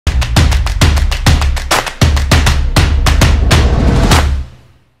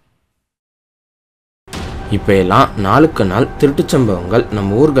இப்போ எல்லாம் நாளுக்கு நாள் திருட்டுச் சம்பவங்கள்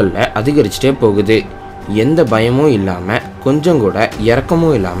நம்ம ஊர்களில் அதிகரிச்சுட்டே போகுது. எந்த பயமும் இல்லாமல் கொஞ்சம் கூட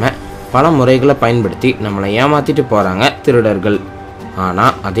இரக்கமும் இல்லாமல் பல முறைகளை பயன்படுத்தி நம்மளை ஏமாற்றிட்டு போகிறாங்க திருடர்கள்.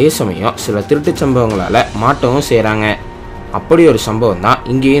 ஆனால் அதே சமயம் சில திருட்டுச் சம்பவங்களால் மாட்டவும் செய்கிறாங்க. அப்படி ஒரு சம்பவம் தான்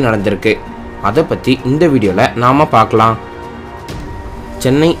இங்கேயும் நடந்திருக்கு. அதை பற்றி இந்த வீடியோவில் நாம் பார்க்கலாம்.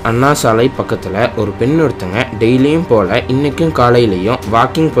 சென்னை அண்ணா சாலை பக்கத்தில் ஒரு பெண் ஒருத்தங்க டெய்லியும் போல் இன்றைக்கும் காலையிலையும்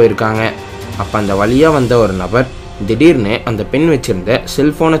வாக்கிங் போயிருக்காங்க. அப்போ அந்த வழியாக வந்த ஒரு நபர் திடீர்னு அந்த பெண் வச்சுருந்த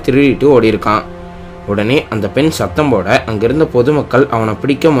செல்ஃபோனை திருடிட்டு ஓடிருக்கான். உடனே அந்த பெண் சத்தம் போட அங்கிருந்த பொதுமக்கள் அவனை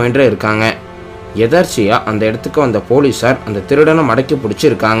பிடிக்க முயன்று இருக்காங்க. எதர்ச்சியாக அந்த இடத்துக்கு வந்த போலீஸார் அந்த திருடனை மடக்கி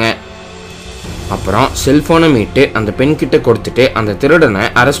பிடிச்சிருக்காங்க. அப்புறம் செல்ஃபோனை மீட்டு அந்த பெண்கிட்ட கொடுத்துட்டு அந்த திருடனை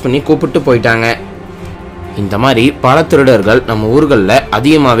அரெஸ்ட் பண்ணி கூப்பிட்டு போயிட்டாங்க. இந்த மாதிரி பல திருடர்கள் நம்ம ஊர்களில்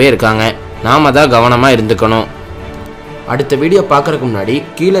அதிகமாகவே இருக்காங்க. நாம் தான் கவனமாக இருந்துக்கணும். அடுத்த வீடியோ பார்க்குறதுக்கு முன்னாடி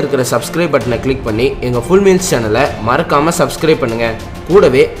கீழே இருக்கிற சப்ஸ்கிரைப் பட்டனை கிளிக் பண்ணி எங்கள் ஃபுல் மீல்ஸ் சேனலை மறக்காமல் சப்ஸ்கிரைப் பண்ணுங்கள்.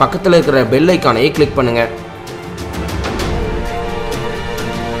 கூடவே பக்கத்தில் இருக்கிற பெல் ஐக்கானையும் கிளிக் பண்ணுங்கள்.